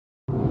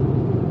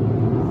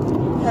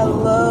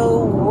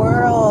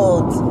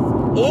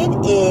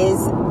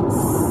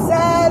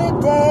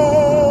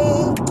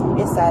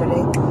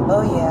Saturday.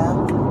 Oh,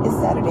 yeah. It's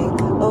Saturday.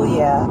 Oh,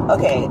 yeah.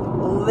 Okay,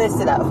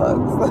 listen up,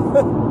 folks.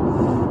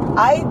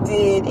 I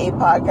did a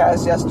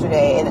podcast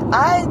yesterday, and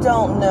I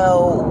don't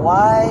know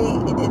why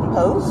it didn't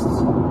post.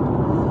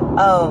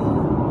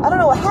 I don't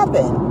know what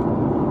happened.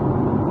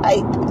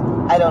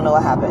 I don't know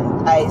what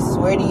happened. I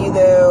swear to you,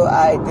 though,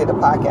 I did a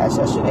podcast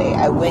yesterday.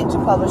 I went to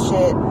publish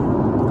it.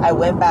 I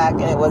went back,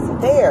 and it wasn't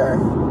there.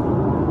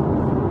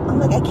 I'm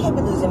like, I can't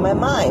be losing my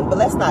mind. But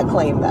let's not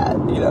claim that,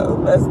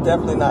 Let's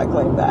definitely not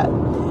claim that.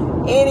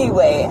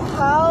 Anyway,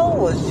 how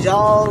was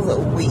y'all's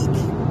week?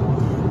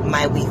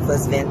 My week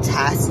was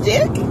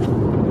fantastic.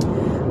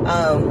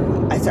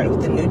 I started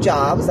with a new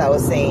job, as I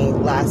was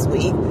saying last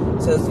week.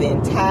 So it's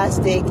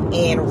fantastic.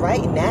 And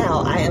right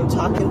now, I am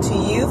talking to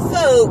you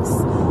folks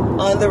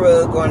on the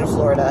road going to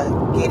Florida,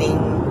 getting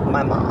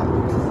my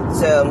mom.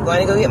 So I'm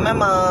going to go get my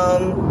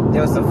mom.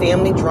 There was some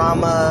family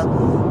drama.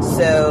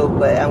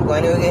 But I'm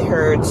going to get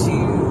her to,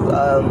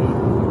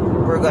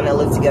 we're going to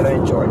live together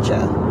in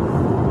Georgia.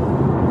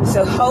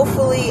 So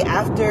hopefully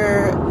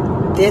after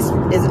this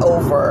is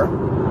over,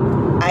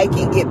 I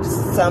can get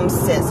some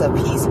sense of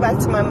peace back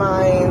to my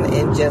mind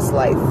and just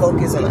like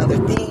focus on other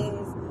things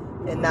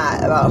and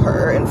not about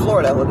her in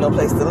Florida with no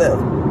place to live.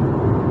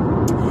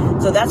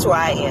 So that's where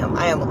I am.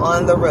 I am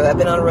on the road. I've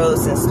been on the road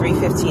since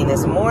 3:15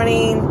 this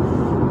morning.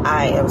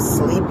 I am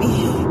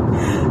sleepy.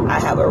 I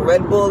have a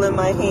Red Bull in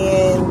my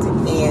hand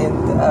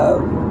and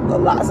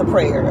lots of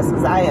prayers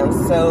because I am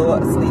so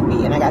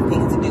sleepy and I got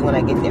things to do when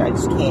I get there. I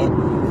just can't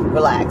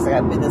relax. I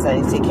got business I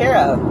need to take care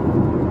of.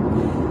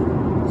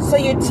 So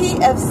your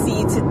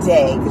TFC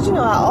today, because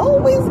I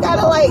always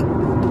gotta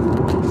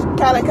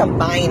kind of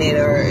combine it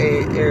or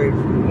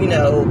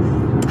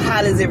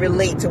how does it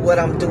relate to what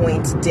I'm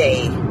doing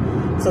today?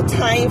 So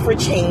time for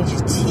change,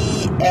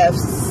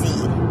 TFC.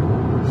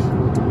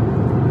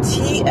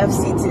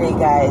 TFC today,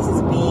 guys,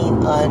 is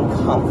being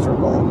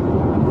uncomfortable.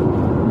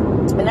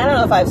 And I don't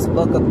know if I've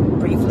spoken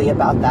briefly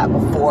about that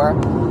before,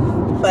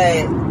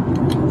 but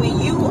when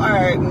you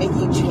are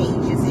making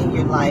changes in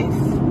your life,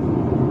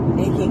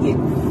 it can get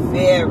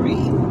very,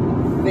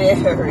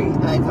 very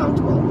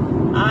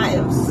uncomfortable. I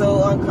am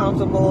so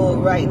uncomfortable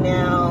right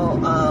now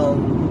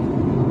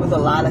with a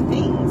lot of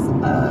things.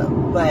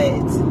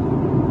 But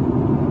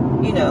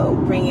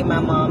bringing my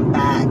mom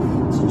back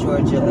to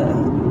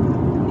Georgia,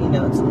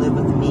 to live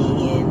with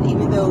me, and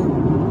even though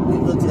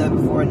we've lived together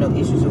before, no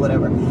issues or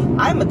whatever,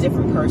 I'm a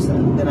different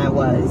person than I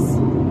was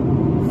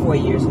 4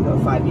 years ago,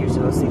 5 years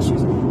ago, 6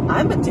 years ago.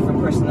 I'm a different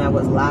person than I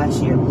was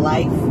last year.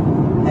 Life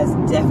has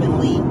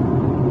definitely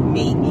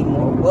made me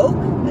more woke.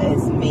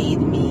 Has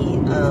made me,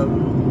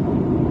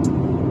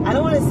 I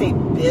don't want to say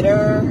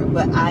bitter,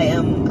 but I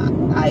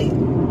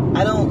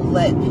don't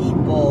let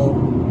people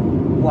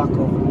walk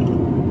over me.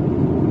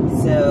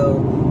 So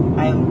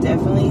I am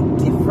definitely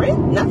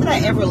different. Not that I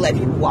ever let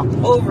people walk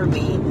over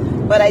me,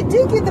 but I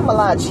did give them a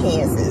lot of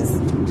chances.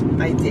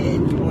 I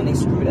did when they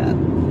screwed up.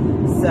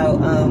 So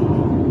I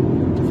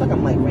feel like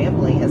I'm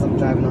rambling as I'm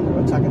driving on the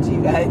road talking to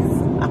you guys.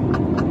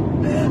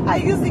 I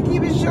usually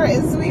keep it short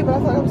and sweet, but I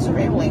thought I was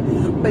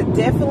rambling. But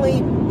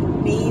definitely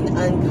being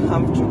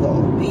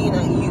uncomfortable, you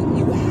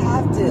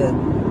have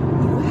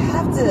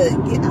to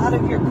get out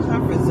of your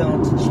comfort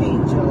zone to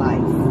change your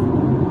life.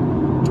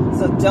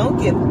 So don't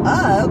give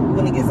up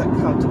when it gets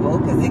uncomfortable,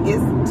 because it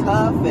gets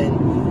tough and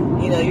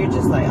you're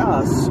just like,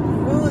 oh,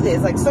 screw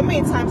this. Like so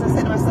many times I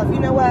said to myself, you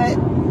know what?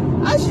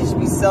 I should just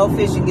be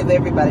selfish and give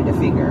everybody the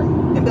finger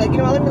and be like,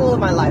 let me live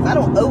my life. I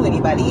don't owe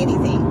anybody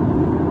anything,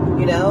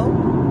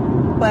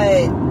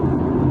 but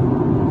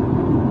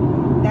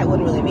that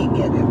wouldn't really make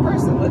me a good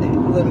person, would it? It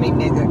wouldn't make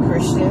me a good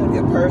Christian,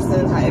 a good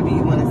person, however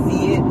you want to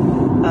see it.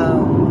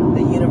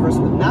 The universe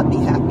would not be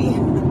happy.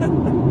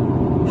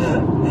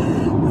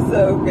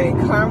 So, okay,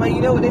 karma,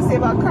 you know what they say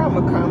about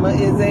karma? Karma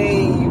is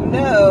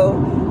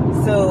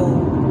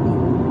so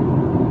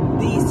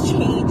these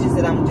changes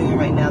that I'm doing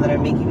right now that are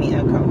making me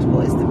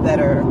uncomfortable is to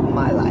better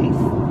my life.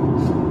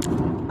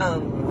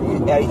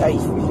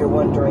 You're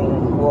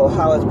wondering, well,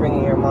 how is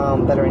bringing your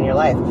mom better in your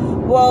life?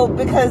 Well,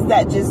 because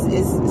that just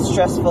is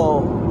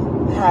stressful,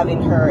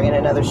 having her in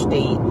another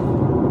state,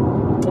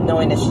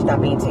 knowing that she's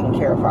not being taken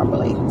care of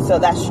properly. So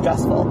that's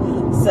stressful.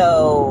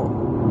 So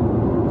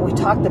we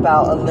talked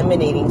about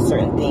eliminating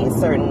certain things,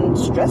 certain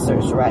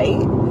stressors, right?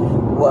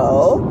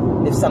 Well,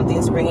 if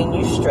something's bringing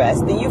you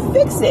stress, then you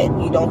fix it.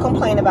 You don't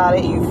complain about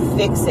it, you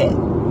fix it.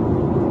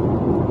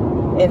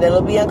 And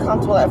it'll be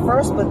uncomfortable at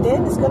first, but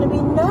then it's going to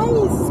be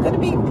nice. It's going to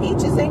be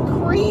peaches and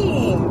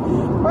cream,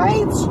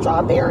 right?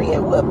 Strawberry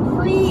and whipped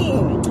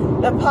cream.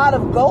 The pot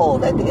of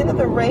gold at the end of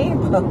the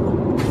rainbow.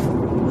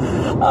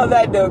 On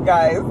that note,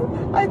 guys,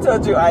 I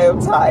told you I am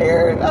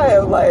tired.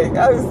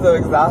 I'm so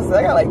exhausted.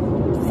 I got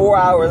 4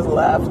 hours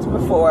left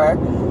before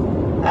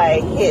I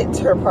hit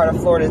her part of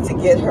Florida to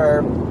get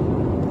her.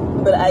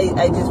 But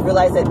I just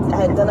realized that I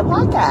hadn't done a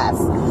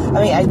podcast.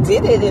 I mean, I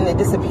did it and it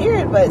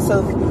disappeared, but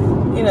so,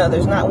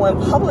 there's not one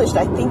published,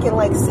 I think, in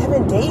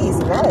 7 days.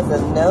 And that is a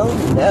no.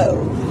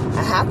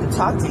 I have to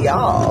talk to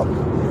y'all.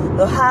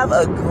 So have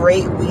a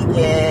great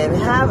weekend.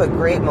 Have a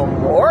great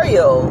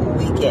Memorial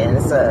weekend.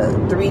 It's a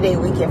 3-day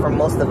weekend for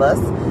most of us,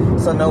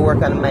 so no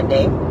work on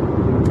Monday.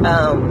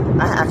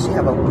 I actually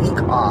have a week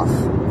off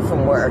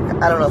from work.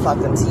 I don't know if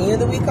I'll continue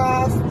the week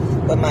off,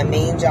 but my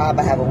main job,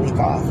 I have a week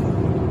off.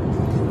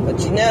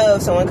 But you know,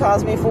 if someone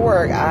calls me for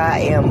work, I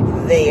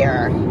am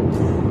there.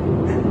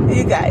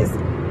 You guys,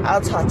 I'll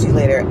talk to you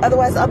later.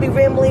 Otherwise, I'll be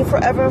rambling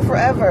forever and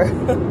forever.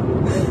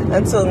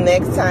 Until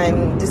next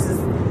time, this is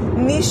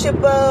Nisha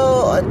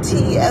Bo on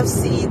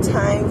TFC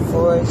Time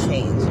for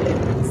Change.